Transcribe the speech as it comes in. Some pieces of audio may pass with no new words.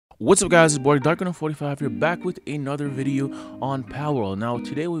What's up guys, it's boy Dark45 here, back with another video on Palworld. Now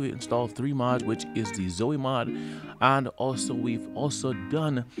today we've installed 3 mods, which is the Zoe mod, and also we've also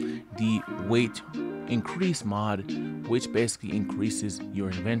done the weight increase mod, which basically increases your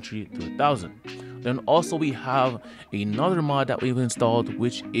inventory to 1,000. Then also we have another mod that we've installed,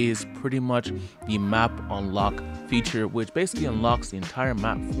 which is pretty much the map unlock feature, which basically unlocks the entire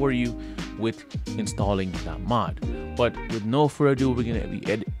map for you with installing that mod. But with no further ado, we're going to be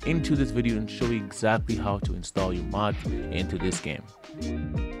into this video and show you exactly how to install your mod into this game.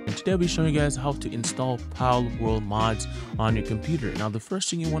 And today I'll be showing you guys how to install Palworld mods on your computer. Now the first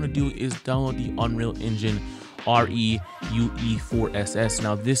thing you want to do is download the Unreal Engine REUE4SS.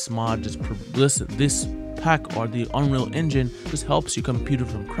 Now this mod this pack or the Unreal Engine just helps your computer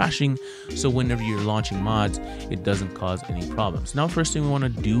from crashing, so whenever you're launching mods it doesn't cause any problems. Now first thing we want to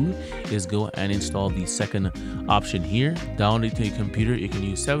do is go and install the second option here. Download it to your computer. You can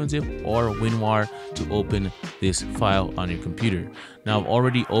use 7-zip or WinRAR to open this file on your computer. Now I've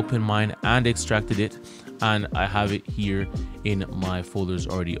already opened mine and extracted it, and I have it here in my folders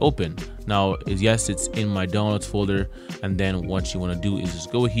already open. Now yes, it's in my downloads folder, and then what you want to do is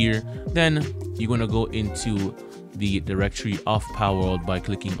just go here, then you're going to go into the directory of Palworld by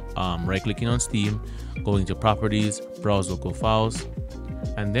clicking right clicking on Steam, going to properties, browse local files,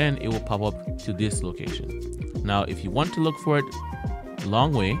 and then it will pop up to this location. Now if you want to look for it a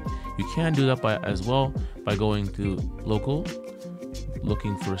long way, you can do that as well by going to local,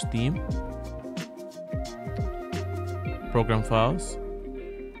 looking for Steam, program files,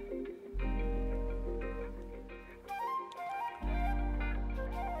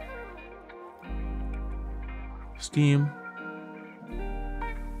 Steam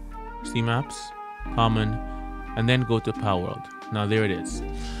apps, common, and then go to Palworld. Now there it is.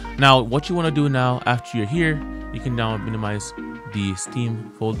 Now what you want to do now, after you're here, you can now minimize the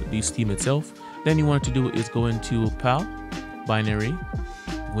Steam folder, the Steam itself. Then you want to do is go into Pal, binary,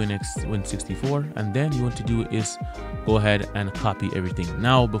 Win64, and then you want to do is go ahead and copy everything.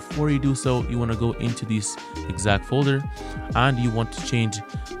 Now before you do so, you want to go into this exact folder and you want to change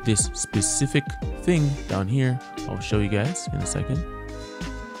this specific thing down here. I'll show you guys in a second.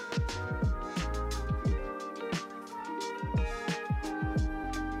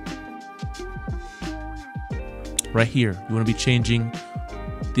 Right here, you want to be changing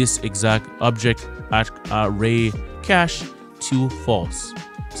this exact object at array cache to false,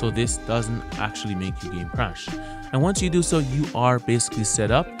 so this doesn't actually make your game crash. And once you do so, you are basically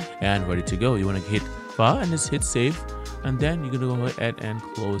set up and ready to go. You want to hit file and just hit save, and then you're gonna go ahead and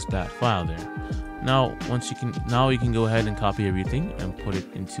close that file there. Now you can go ahead and copy everything and put it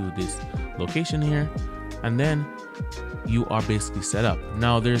into this location here, and then you are basically set up.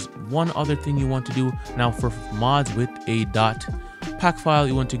 Now there's one other thing you want to do. Now for mods with a .pack file,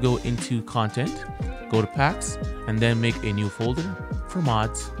 you want to go into content, go to packs, and then make a new folder for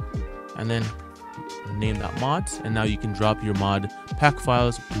mods, and then name that mods, and now you can drop your mod pack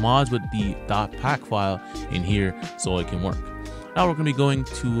files, mods with the .pack file in here so it can work. Now we're going to be going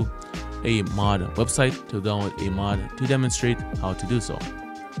to a mod website to download a mod to demonstrate how to do so.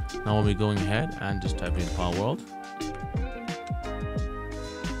 Now we'll be going ahead and just type in Palworld,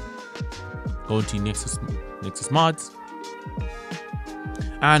 go to Nexus mods,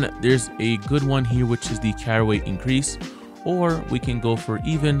 and there's a good one here, which is the carry weight increase, or we can go for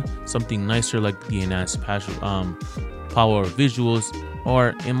even something nicer like the enhanced power visuals,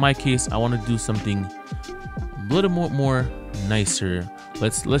 or in my case I want to do something a little more nicer.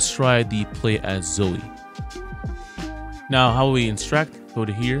 Let's try the play as Zoe. Now how we extract, go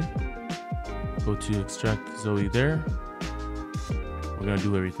to here, go to extract Zoe there. We're gonna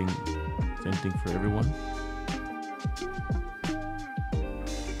do everything, same thing for everyone.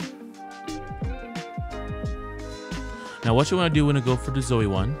 Now what you want to do when you go for the Zoe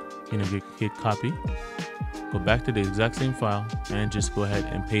one, you're going to hit copy, go back to the exact same file, and just go ahead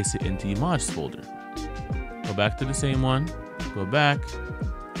and paste it into the mods folder. Go back to the same one, go back,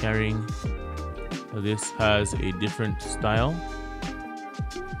 carrying, this has a different style,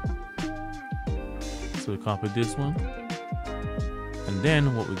 so we copy this one, and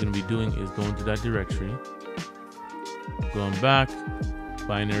then what we're going to be doing is going to that directory, going back,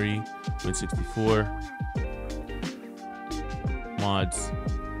 binary, Win64, mods,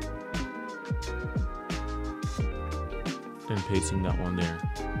 then pasting that one there,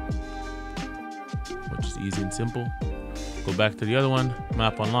 which is easy and simple. Go back to the other one,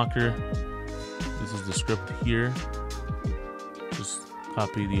 map unlocker. This is the script here. Just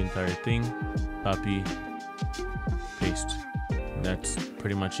copy the entire thing, copy, paste. And that's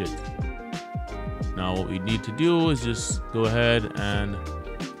pretty much it. Now what we need to do is just go ahead and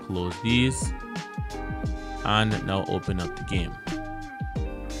close these, and now open up the game.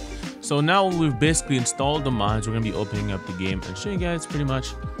 So now we've basically installed the mods. We're gonna be opening up the game and show you guys pretty much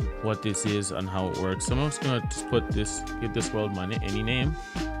what this is and how it works. So I'm just gonna just give this world any name,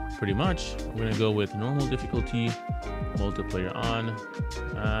 pretty much. We're gonna go with normal difficulty, multiplayer on,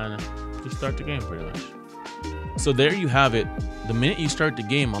 and just start the game pretty much. So there you have it. The minute you start the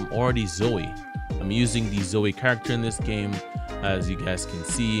game, I'm already Zoe. I'm using the Zoe character in this game. As you guys can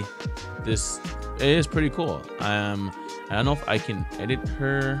see, it is pretty cool. I don't know if I can edit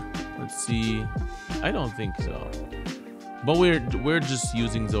her. Let's see. I don't think so. But we're just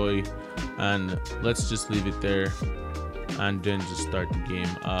using Zoe, and let's just leave it there and then just start the game.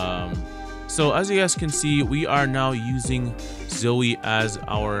 So as you guys can see, we are now using Zoe as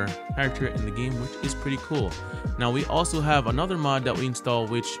our character in the game, which is pretty cool. Now we also have another mod that we install,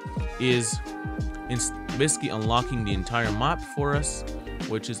 which is basically unlocking the entire map for us,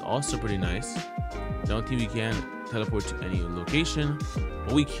 which is also pretty nice. Don't think we can teleport to any location,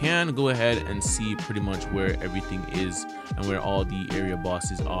 but we can go ahead and see pretty much where everything is and where all the area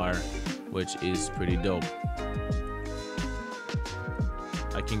bosses are, which is pretty dope.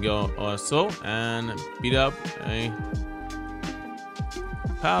 I can go also and beat up a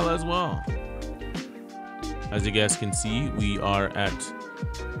pal as well. As you guys can see, we are at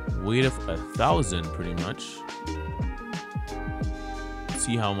weight of 1,000 pretty much.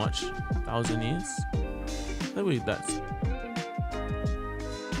 See how much 1,000 is? Wait,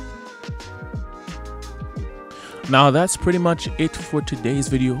 Now that's pretty much it for today's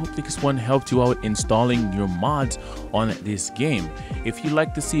video. Hope this one helped you out installing your mods on this game. If you'd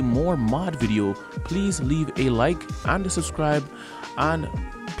like to see more mod video, please leave a like and a subscribe, and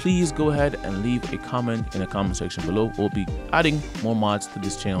please go ahead and leave a comment in the comment section below. We'll be adding more mods to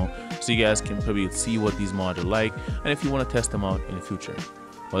this channel so you guys can probably see what these mods are like and if you want to test them out in the future.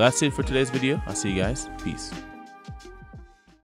 Well, that's it for today's video. I'll see you guys. Peace.